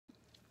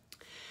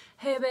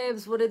Hey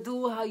babes, what it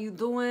do? How you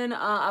doing?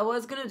 I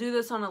was gonna do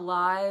this on a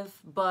live,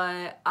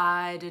 but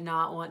I did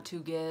not want to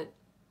get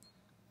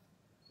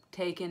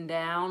taken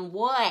down.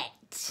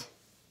 What?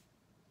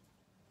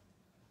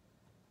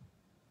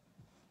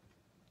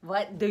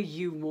 What do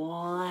you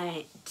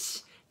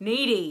want?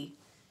 Needy.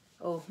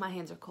 Oh, my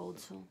hands are cold,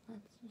 so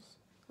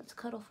let's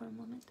cuddle for a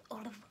moment.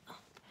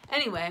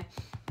 Anyway.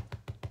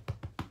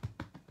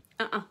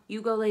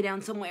 You go lay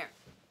down somewhere.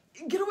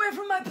 Get away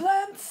from my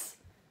plants!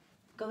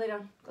 Go lay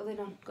down, go lay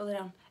down, go lay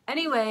down.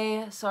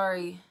 Anyway,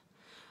 sorry.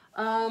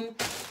 I'm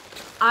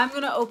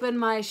gonna open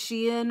my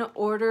SHEIN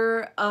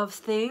order of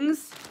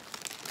things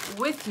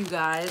with you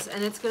guys,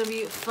 and it's gonna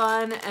be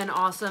fun and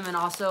awesome. And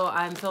also,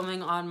 I'm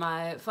filming on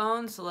my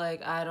phone, so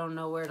like, I don't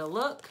know where to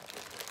look.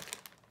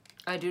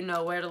 I do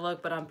know where to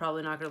look, but I'm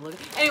probably not gonna look.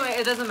 Anyway,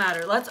 it doesn't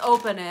matter. Let's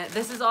open it.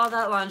 This is all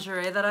that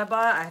lingerie that I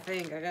bought, I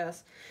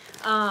guess.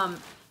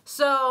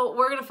 So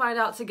we're gonna find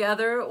out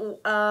together,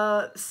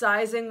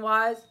 sizing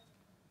wise,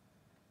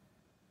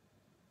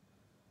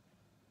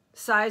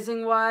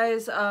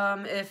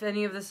 if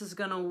any of this is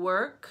gonna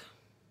work.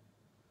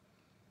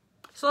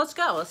 So let's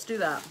go, let's do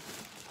that.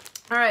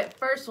 All right,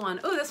 first one.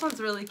 Oh, this one's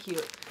really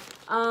cute.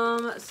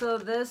 So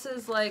this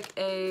is like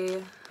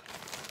a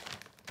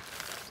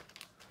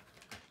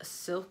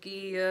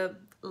silky,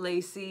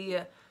 lacy,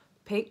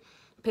 pink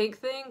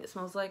thing. It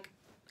smells like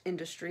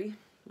industry,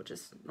 which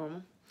is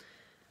normal.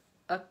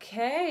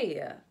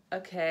 Okay,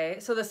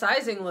 so the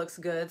sizing looks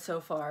good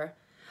so far.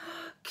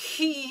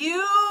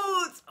 Cute!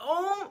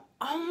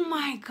 Oh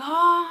my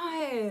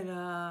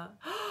god!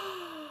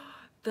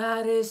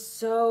 That is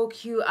so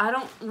cute. I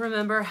don't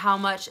remember how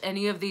much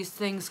any of these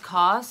things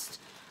cost,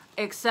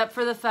 except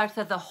for the fact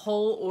that the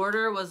whole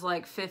order was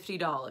like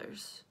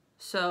 $50.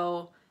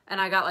 So,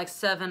 and I got like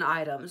 7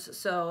 items.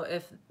 So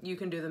if you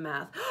can do the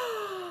math.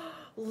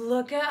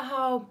 Look at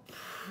how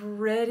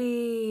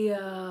pretty.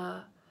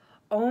 Oh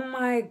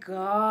my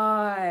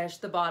gosh.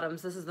 The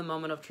bottoms, this is the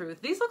moment of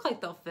truth. These look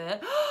like they'll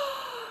fit.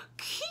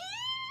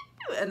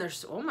 Cute! And they're,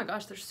 oh my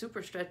gosh, they're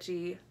super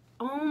stretchy.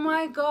 Oh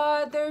my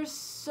god, they're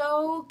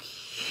so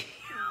cute.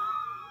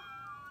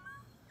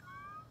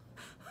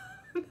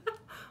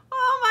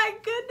 Oh my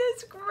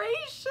goodness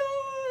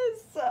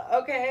gracious.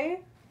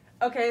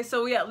 Okay,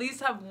 so we at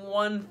least have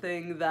one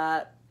thing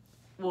that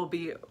will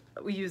be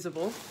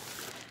usable.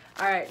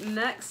 All right,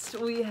 next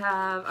we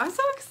have, I'm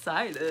so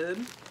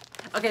excited.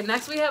 Okay,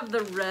 next we have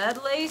the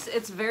red lace.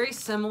 It's very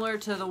similar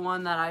to the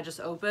one that I just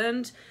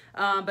opened,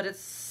 but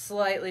it's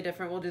slightly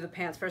different. We'll do the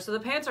pants first. So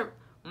the pants are,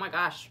 oh my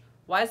gosh,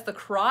 why is the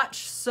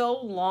crotch so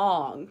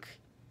long?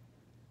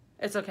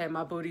 It's okay,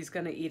 my booty's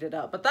gonna eat it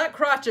up, but that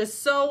crotch is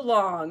so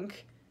long.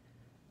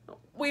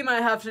 We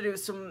might have to do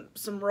some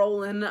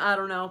rolling, I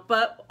don't know,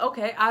 but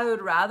okay, I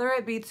would rather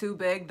it be too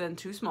big than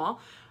too small.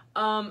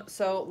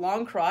 So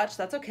long crotch,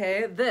 that's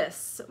okay.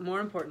 This, more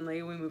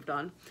importantly, we moved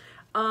on.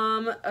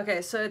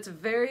 Okay, so it's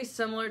very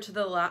similar to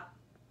the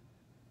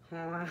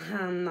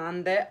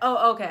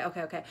oh,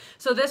 okay.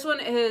 So this one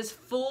is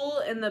full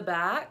in the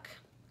back,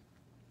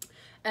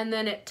 and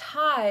then it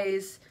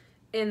ties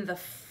in the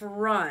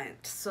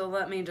front. So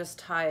let me just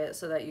tie it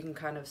so that you can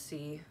kind of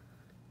see.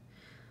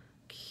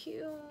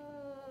 Cute.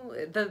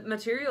 The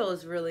material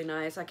is really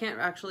nice. I can't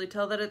actually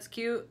tell that it's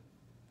cute.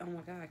 Oh my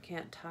god, I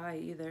can't tie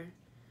either.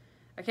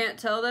 I can't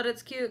tell that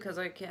it's cute because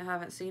I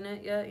haven't seen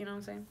it yet, you know what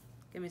I'm saying?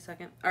 Give me a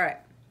second. All right.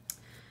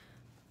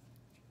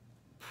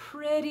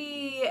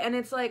 Pretty, and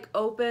it's like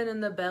open in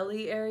the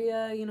belly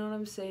area, you know what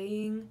I'm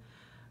saying?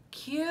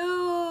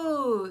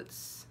 Cute.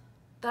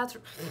 That's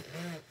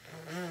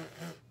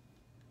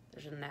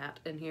there's a gnat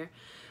in here.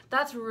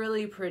 That's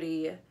really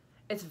pretty.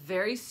 It's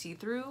very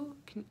see-through.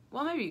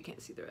 Well, maybe you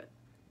can't see through it.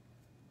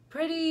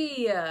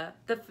 Pretty.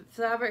 The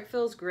fabric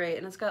feels great,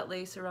 and it's got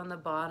lace around the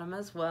bottom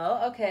as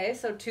well. Okay,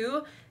 so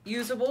 2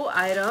 usable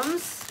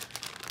items.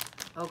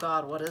 Oh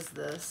god, what is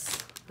this?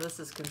 This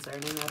is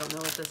concerning. I don't know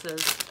what this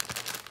is.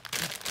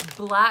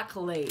 Black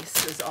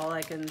lace is all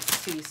I can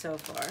see so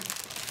far.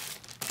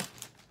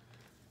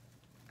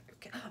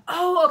 Okay.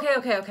 Oh,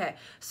 okay.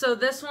 So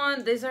this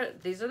one, these are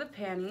the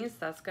panties.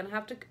 That's gonna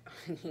have to,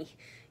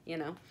 you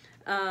know.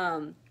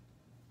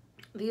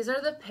 These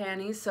are the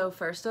panties. So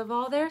first of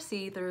all, they're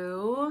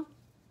see-through.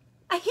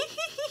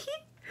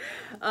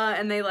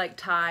 And they like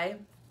tie,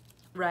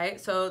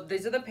 right? So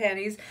these are the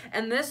panties.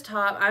 And this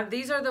top,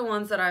 these are the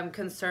ones that I'm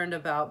concerned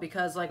about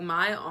because like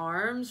my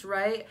arms,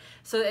 right?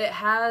 So it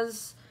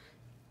has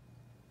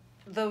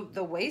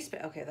the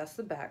waistband. Okay, that's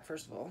the back,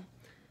 first of all.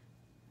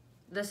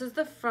 This is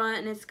the front,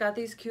 and it's got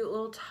these cute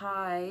little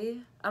tie.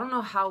 I don't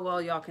know how well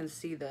y'all can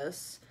see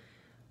this,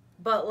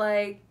 but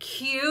like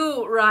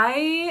cute,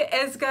 right?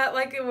 It's got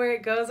like where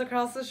it goes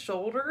across the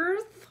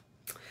shoulders.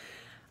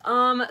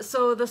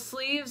 So the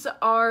sleeves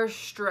are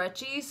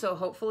stretchy, so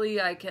hopefully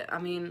I can, I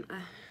mean,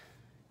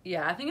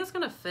 yeah, I think it's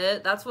gonna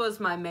fit. That's what was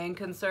my main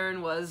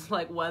concern, was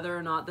like whether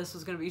or not this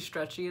was gonna be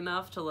stretchy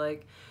enough to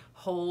like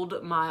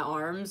hold my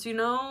arms, you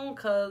know,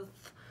 because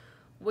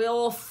we're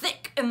all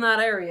thick in that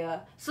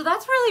area. So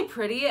that's really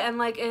pretty, and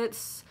like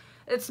it's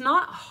it's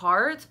not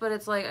hearts, but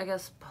it's like, I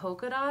guess,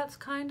 polka dots,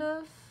 kind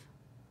of.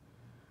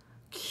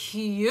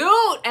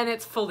 Cute! And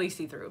it's fully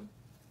see-through.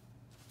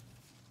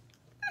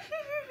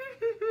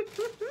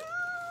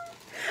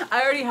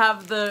 I already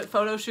have the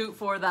photo shoot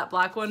for that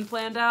black one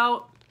planned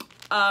out.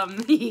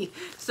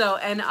 So,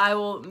 and I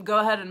will go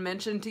ahead and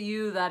mention to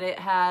you that it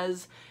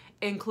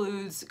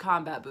includes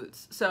combat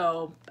boots.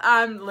 So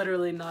I'm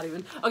literally not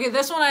even, okay,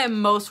 this one I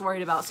am most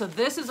worried about. So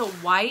this is a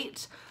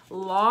white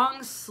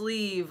long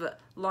sleeve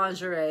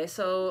lingerie.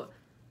 So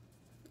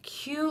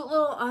cute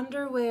little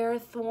underwear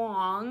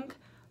thwong.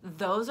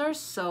 Those are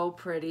so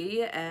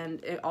pretty,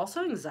 and it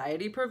also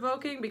anxiety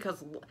provoking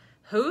because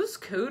whose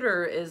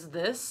cooter is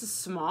this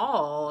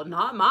small?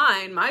 Not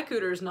mine. My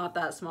cooter's not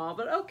that small,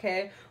 but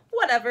okay,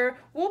 whatever.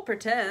 We'll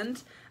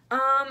pretend.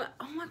 Oh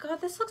my God,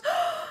 this looks,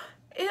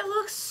 it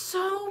looks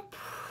so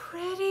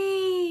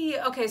pretty.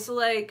 Okay, so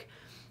like,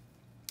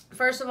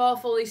 first of all,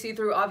 fully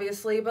see-through,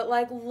 obviously, but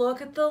like,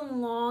 look at the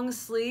long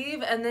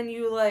sleeve, and then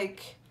you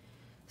like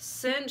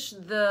cinch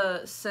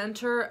the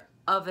center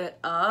of it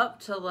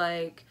up to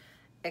like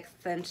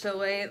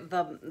accentuate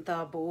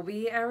the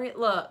booby area.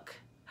 Look.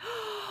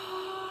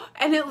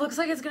 And it looks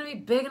like it's gonna be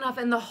big enough,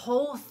 and the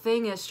whole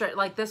thing is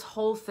like this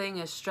whole thing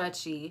is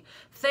stretchy.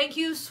 Thank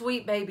you,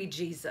 sweet baby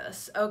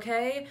Jesus.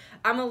 Okay,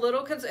 I'm a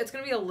little it's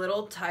gonna be a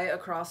little tight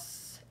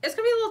across. It's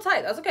gonna be a little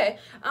tight. That's okay.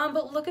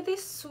 But look at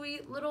these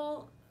sweet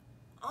little.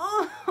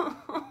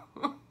 Oh,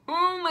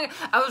 oh my God.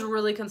 I was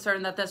really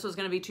concerned that this was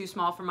gonna be too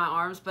small for my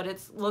arms, but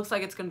it looks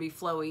like it's gonna be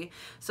flowy.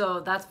 So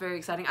that's very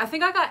exciting. I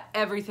think I got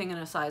everything in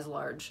a size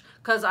large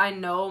because I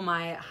know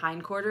my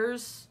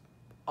hindquarters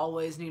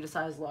always need a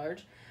size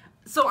large.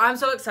 So I'm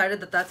so excited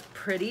that that's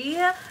pretty.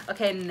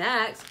 Okay,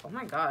 next. Oh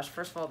my gosh.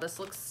 First of all, this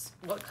looks,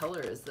 what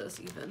color is this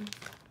even?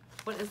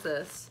 What is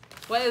this?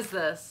 What is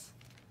this?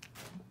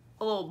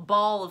 A little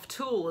ball of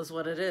tulle is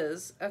what it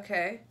is.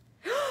 Okay.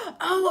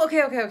 Oh,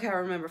 okay. I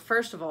remember.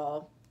 First of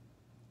all.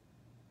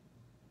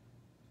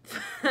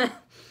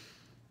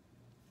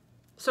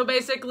 So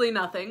basically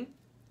nothing.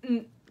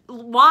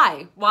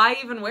 Why? Why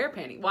even wear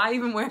panties? Why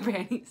even wear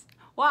panties?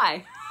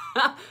 Why?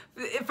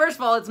 First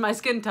of all, it's my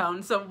skin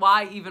tone, so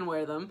why even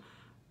wear them?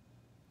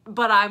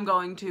 But I'm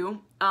going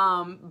to.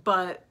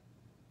 But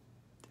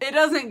it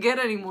doesn't get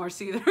any more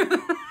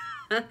see-through.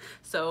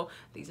 So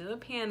these are the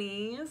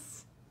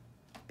panties.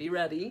 Be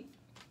ready.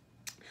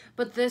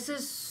 But this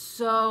is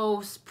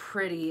so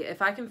pretty.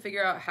 If I can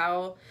figure out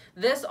how,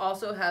 this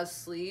also has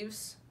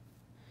sleeves.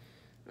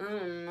 I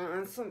don't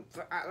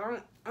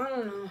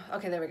know.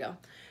 Okay, there we go.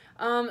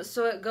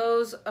 So it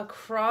goes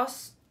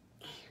across.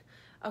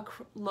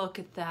 Look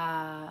at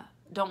that.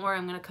 Don't worry,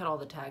 I'm gonna cut all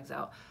the tags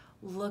out.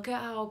 Look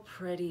at how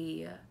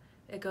pretty.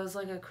 It goes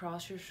like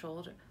across your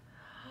shoulder.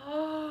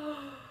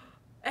 Oh,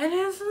 and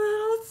it's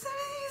little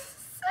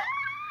titties.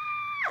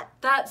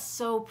 That's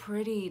so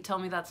pretty. Tell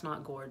me that's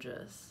not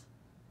gorgeous.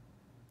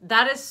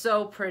 That is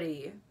so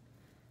pretty.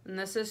 And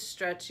this is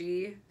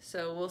stretchy,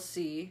 so we'll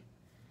see.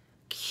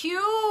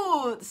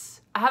 Cute!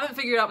 I haven't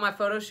figured out my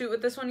photo shoot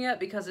with this one yet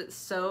because it's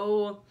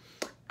so,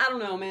 I don't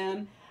know,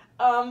 man.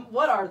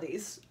 What are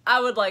these?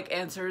 I would like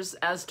answers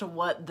as to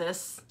what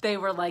this, they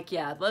were like,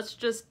 yeah, let's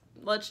just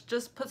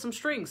put some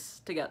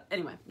strings together.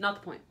 Anyway, not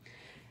the point.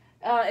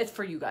 It's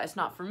for you guys,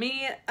 not for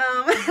me.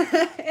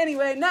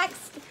 Anyway,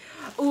 next.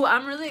 Ooh,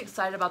 I'm really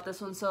excited about this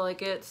one. So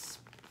like it's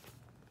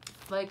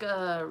like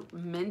a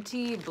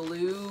minty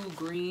blue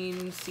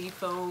green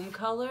seafoam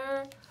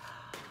color.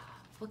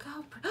 Look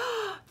how pretty.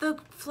 The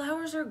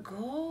flowers are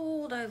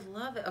gold. I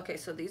love it. Okay,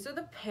 so these are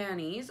the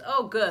panties.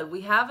 Oh, good.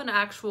 We have an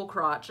actual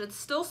crotch. It's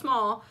still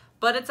small,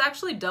 but it's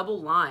actually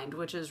double lined,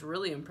 which is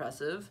really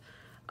impressive.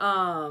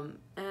 And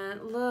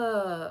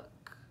look.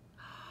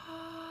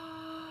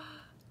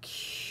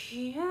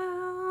 Cute.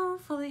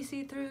 Fully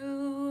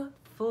see-through.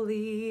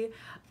 Fully.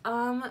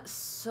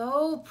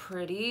 So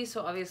pretty.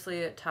 So obviously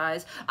it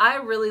ties. I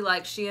really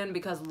like SHEIN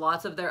because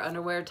lots of their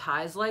underwear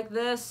ties like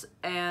this,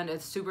 and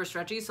it's super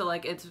stretchy. So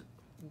like it's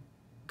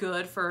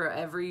good for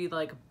every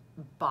like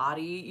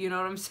body, you know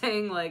what I'm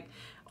saying? Like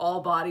all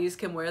bodies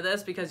can wear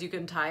this because you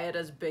can tie it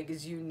as big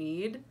as you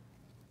need.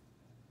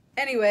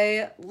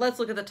 Anyway, let's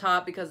look at the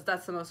top because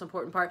that's the most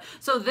important part.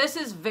 So this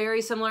is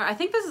very similar. I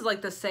think this is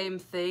like the same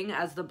thing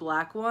as the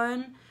black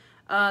one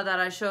that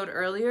I showed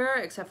earlier,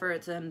 except for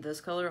it's in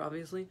this color,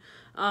 obviously.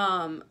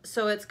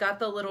 So it's got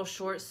the little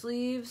short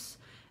sleeves,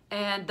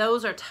 and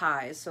those are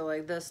ties. So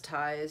like this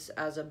ties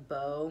as a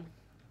bow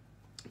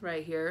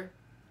right here.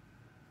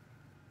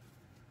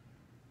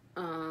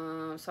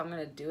 So I'm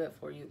gonna do it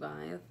for you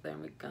guys. There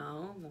we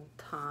go. Little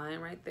tie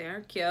right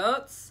there.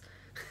 Cutes.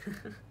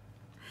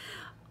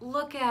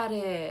 Look at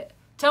it.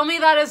 Tell me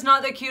that is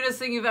not the cutest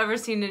thing you've ever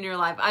seen in your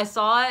life. I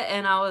saw it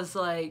and I was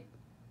like,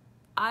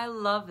 I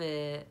love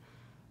it.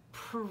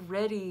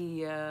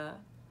 Pretty. And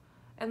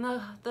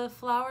the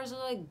flowers are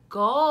like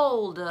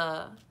gold.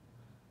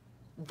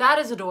 That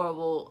is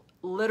adorable.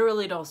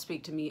 Literally don't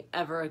speak to me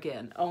ever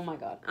again. Oh my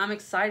God. I'm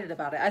excited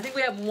about it. I think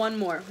we have one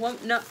more.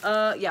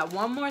 Yeah,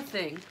 one more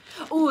thing.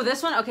 Ooh,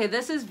 this one. Okay,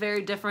 this is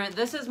very different.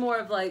 This is more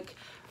of like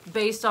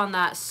based on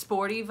that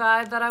sporty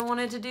vibe that I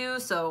wanted to do.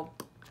 So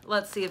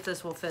let's see if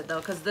this will fit though,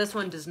 because this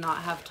one does not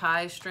have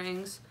tie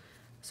strings.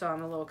 So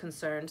I'm a little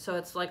concerned. So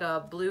it's like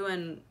a blue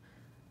and,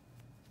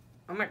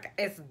 oh my God,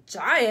 it's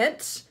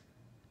giant.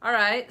 All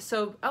right,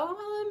 so, oh,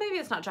 well, maybe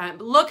it's not giant,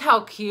 but look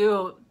how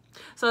cute.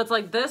 So it's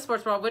like this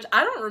sports bra, which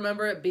I don't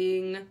remember it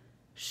being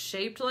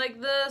shaped like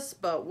this,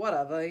 but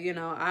whatever, you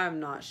know, I'm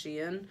not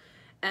Shein.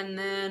 And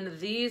then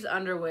these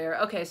underwear.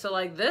 Okay, so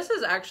like this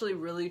is actually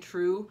really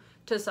true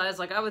to size.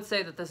 Like I would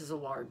say that this is a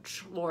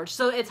large.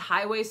 So it's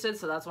high-waisted,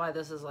 so that's why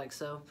this is like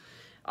so,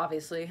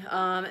 obviously.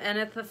 And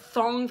it's a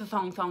thong.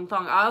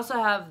 I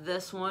also have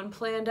this one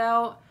planned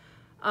out.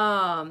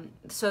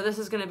 So this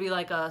is gonna be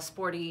like a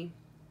sporty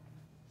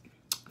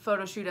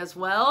photo shoot as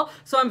well.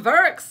 So I'm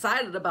very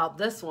excited about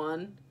this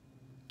one.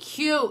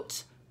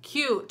 Cute.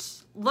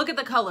 Look at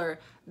the color.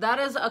 That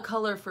is a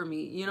color for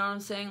me. You know what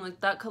I'm saying?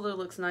 Like that color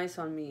looks nice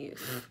on me.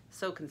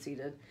 So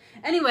conceited.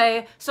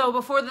 Anyway, so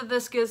before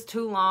this gets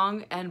too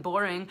long and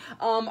boring,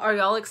 are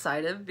y'all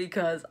excited?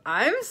 Because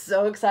I'm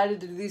so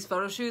excited to do these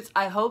photo shoots.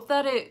 I hope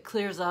that it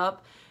clears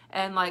up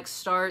and like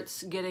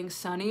starts getting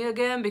sunny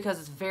again, because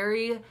it's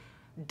very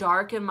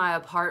dark in my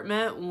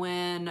apartment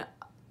when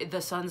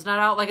the sun's not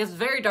out. Like it's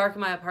very dark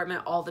in my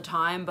apartment all the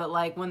time, but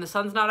like when the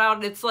sun's not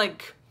out, it's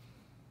like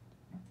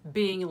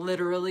being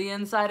literally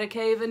inside a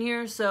cave in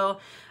here. So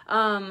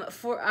I'm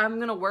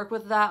gonna work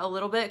with that a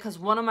little bit, because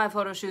one of my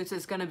photo shoots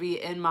is gonna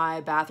be in my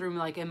bathroom,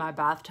 like in my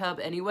bathtub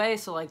anyway,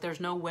 so like there's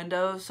no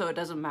windows, so it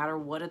doesn't matter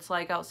what it's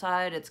like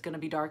outside, it's gonna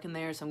be dark in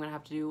there, so I'm gonna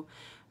have to do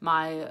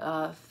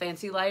my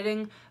fancy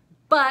lighting.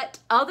 But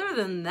other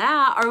than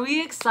that, are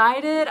we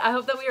excited? I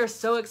hope that we are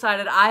so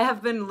excited. I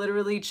have been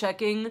literally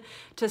checking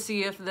to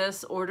see if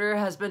this order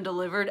has been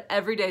delivered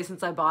every day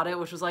since I bought it,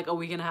 which was like a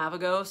week and a half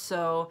ago.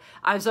 So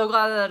I'm so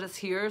glad that it's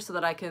here so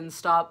that I can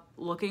stop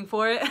looking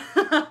for it.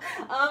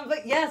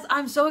 But yes,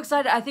 I'm so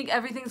excited. I think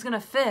everything's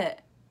gonna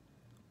fit.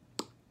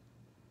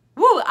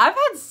 Woo, I've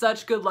had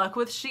such good luck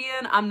with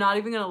Shein. I'm not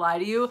even gonna lie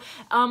to you.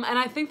 And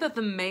I think that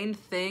the main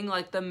thing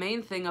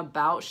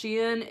about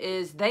Shein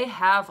is they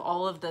have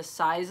all of the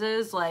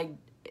sizes, like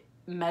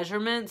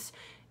measurements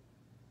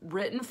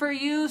written for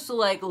you. So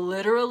like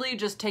literally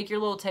just take your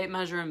little tape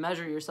measure and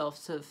measure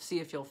yourself to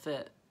see if you'll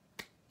fit.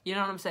 You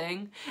know what I'm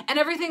saying? And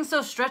everything's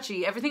so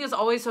stretchy. Everything is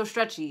always so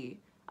stretchy.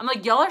 I'm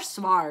like, y'all are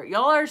smart.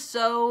 Y'all are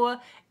so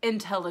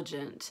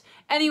intelligent.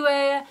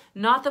 Anyway,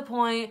 not the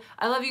point.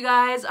 I love you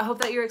guys. I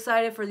hope that you're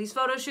excited for these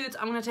photo shoots.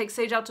 I'm gonna take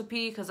Sage out to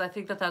pee because I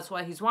think that that's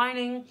why he's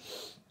whining.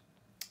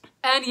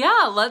 And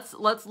yeah, let's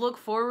look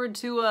forward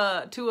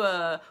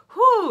to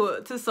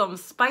some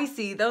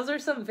spicy. Those are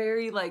some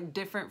very like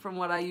different from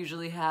what I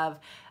usually have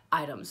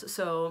items.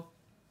 So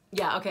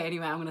yeah, okay,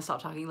 anyway, I'm gonna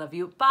stop talking. Love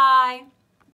you. Bye.